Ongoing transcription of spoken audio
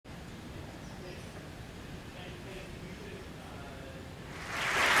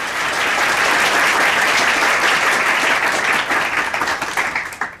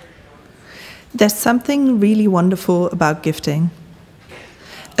There's something really wonderful about gifting,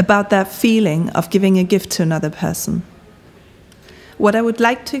 about that feeling of giving a gift to another person. What I would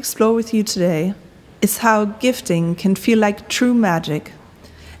like to explore with you today is how gifting can feel like true magic,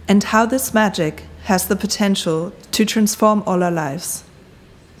 and how this magic has the potential to transform all our lives.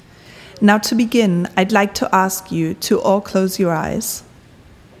 Now, to begin, I'd like to ask you to all close your eyes.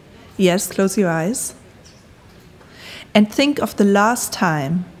 Yes, close your eyes. And think of the last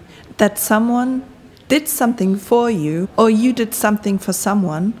time that someone did something for you, or you did something for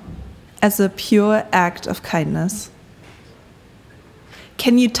someone, as a pure act of kindness.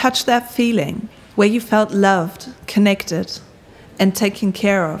 Can you touch that feeling where you felt loved, connected, and taken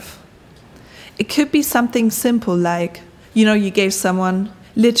care of? It could be something simple like, you gave someone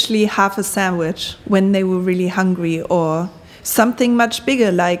literally half a sandwich when they were really hungry, or something much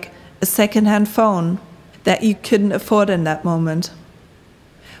bigger like a second-hand phone that you couldn't afford in that moment.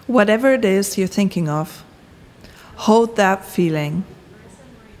 Whatever it is you're thinking of, hold that feeling.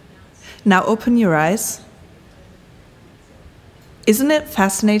 Now open your eyes. Isn't it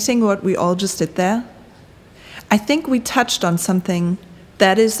fascinating what we all just did there? I think we touched on something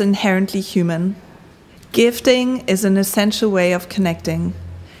that is inherently human. Gifting is an essential way of connecting,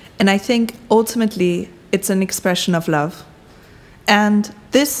 and I think ultimately it's an expression of love. And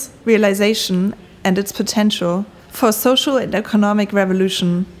this realization and its potential for social and economic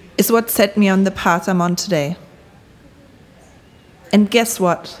revolution is what set me on the path I'm on today. And guess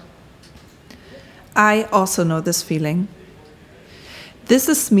what? I also know this feeling. This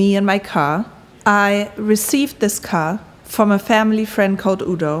is me in my car. I received this car from a family friend called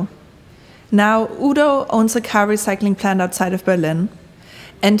Udo. Now, Udo owns a car recycling plant outside of Berlin,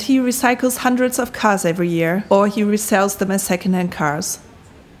 and he recycles hundreds of cars every year, or he resells them as second-hand cars.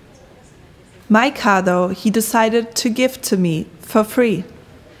 My car, though, he decided to give to me for free.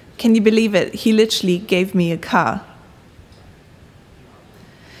 Can you believe it? He literally gave me a car.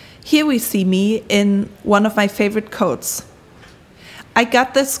 Here we see me in one of my favorite coats. I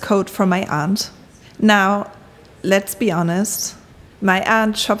got this coat from my aunt. Now, let's be honest, my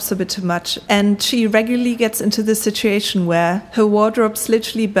aunt shops a bit too much, and she regularly gets into this situation where her wardrobe's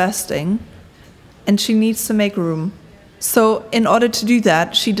literally bursting, and she needs to make room. So in order to do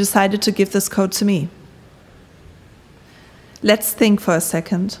that, she decided to give this coat to me. Let's think for a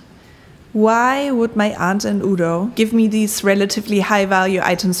second. Why would my aunt and Udo give me these relatively high-value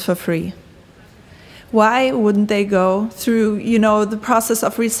items for free? Why wouldn't they go through, the process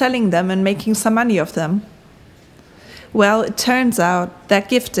of reselling them and making some money off them? Well, it turns out that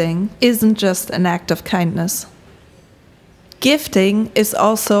gifting isn't just an act of kindness. Gifting is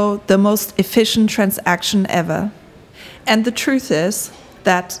also the most efficient transaction ever. And the truth is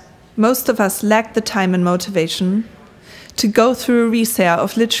that most of us lack the time and motivation to go through a resale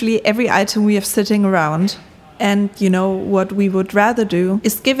of literally every item we have sitting around. And what we would rather do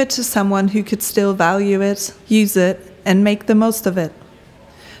is give it to someone who could still value it, use it, and make the most of it.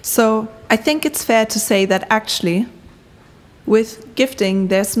 So I think it's fair to say that actually, with gifting,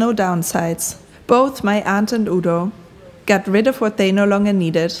 there's no downsides. Both my aunt and Udo got rid of what they no longer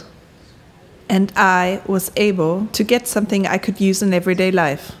needed, and I was able to get something I could use in everyday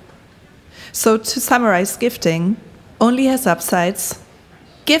life. So to summarize, gifting only has upsides.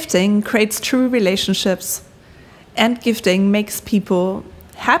 Gifting creates true relationships, and gifting makes people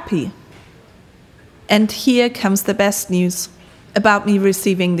happy. And here comes the best news about me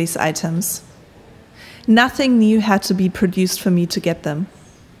receiving these items. Nothing new had to be produced for me to get them.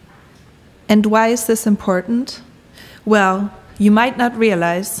 And why is this important? Well, you might not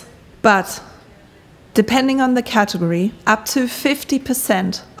realize, but depending on the category, up to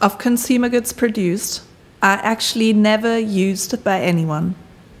 50% of consumer goods produced are actually never used by anyone.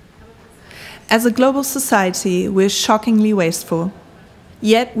 As a global society, we're shockingly wasteful.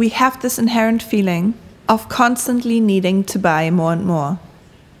 Yet we have this inherent feeling of constantly needing to buy more and more.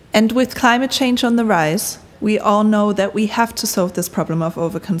 And with climate change on the rise, we all know that we have to solve this problem of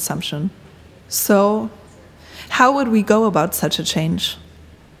overconsumption. So, how would we go about such a change?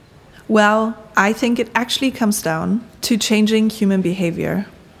 Well, I think it actually comes down to changing human behavior.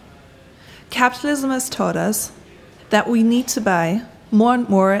 Capitalism has taught us that we need to buy more and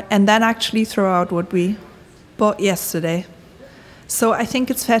more and then actually throw out what we bought yesterday. So I think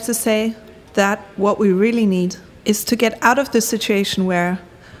it's fair to say that what we really need is to get out of this situation where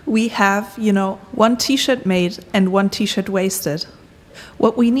we have, one t-shirt made and one t-shirt wasted.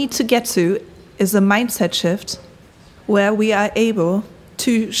 What we need to get to is a mindset shift where we are able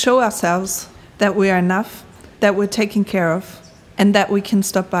to show ourselves that we are enough, that we're taken care of, and that we can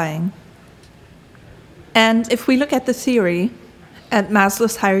stop buying. And if we look at the theory, at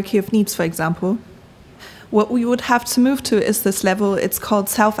Maslow's hierarchy of needs, for example, what we would have to move to is this level. It's called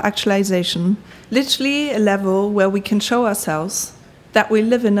self-actualization, literally a level where we can show ourselves that we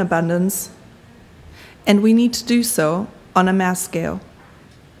live in abundance, and we need to do so on a mass scale.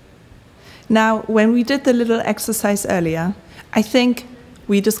 Now, when we did the little exercise earlier, I think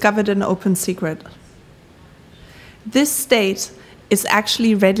we discovered an open secret. This state is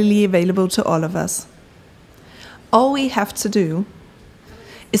actually readily available to all of us. All we have to do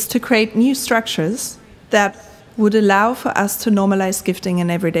is to create new structures that would allow for us to normalize gifting in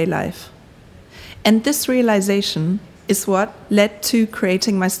everyday life. And this realization is what led to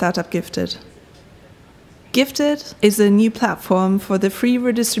creating my startup Gifted. Gifted is a new platform for the free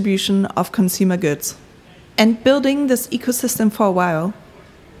redistribution of consumer goods. And building this ecosystem for a while,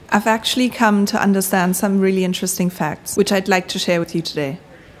 I've actually come to understand some really interesting facts, which I'd like to share with you today.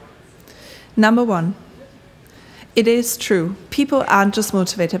 Number one, it is true, people aren't just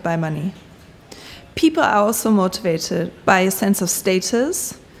motivated by money. People are also motivated by a sense of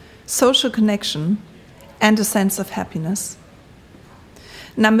status, social connection, and a sense of happiness.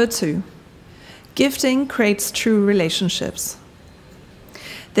 Number two, gifting creates true relationships.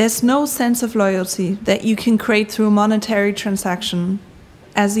 There's no sense of loyalty that you can create through a monetary transaction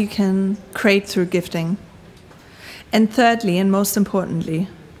as you can create through gifting. And thirdly, and most importantly,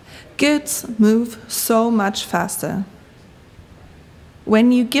 goods move so much faster.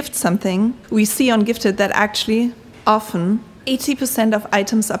 When you gift something, we see on Gifted that actually often 80% of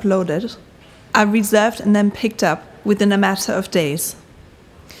items uploaded are reserved and then picked up within a matter of days.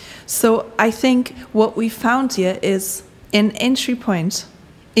 So I think what we found here is an entry point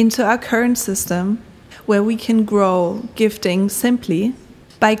into our current system where we can grow gifting simply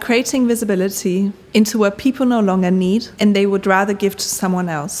by creating visibility into what people no longer need and they would rather give to someone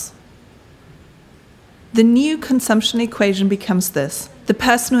else. The new consumption equation becomes this. The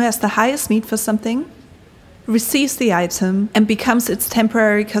person who has the highest need for something receives the item and becomes its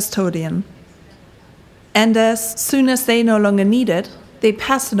temporary custodian. And as soon as they no longer need it, they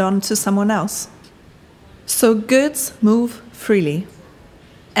pass it on to someone else. So goods move freely.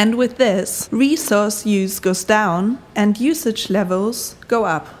 And with this, resource use goes down and usage levels go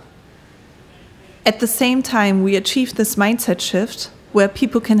up. At the same time, we achieve this mindset shift where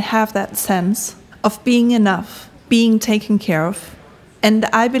people can have that sense of being enough, being taken care of. And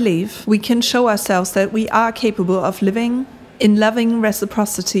I believe we can show ourselves that we are capable of living in loving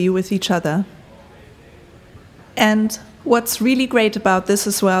reciprocity with each other. And what's really great about this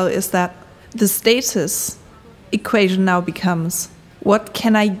as well is that the status equation now becomes, what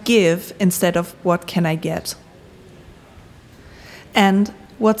can I give instead of what can I get? And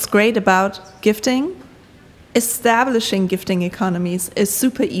what's great about gifting? Establishing gifting economies is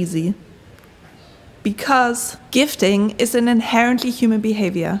super easy because gifting is an inherently human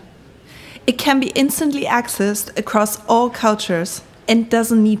behavior. It can be instantly accessed across all cultures and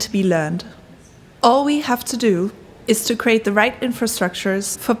doesn't need to be learned. All we have to do is to create the right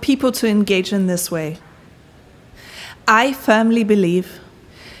infrastructures for people to engage in this way. I firmly believe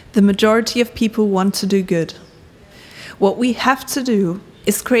the majority of people want to do good. What we have to do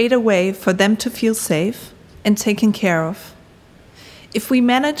is create a way for them to feel safe and taken care of. If we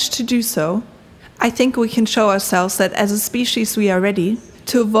manage to do so, I think we can show ourselves that as a species we are ready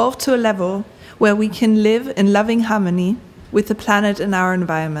to evolve to a level where we can live in loving harmony with the planet and our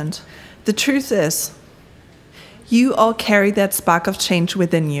environment. The truth is, you all carry that spark of change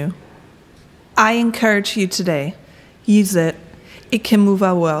within you. I encourage you today, use it. It can move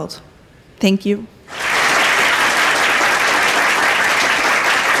our world. Thank you.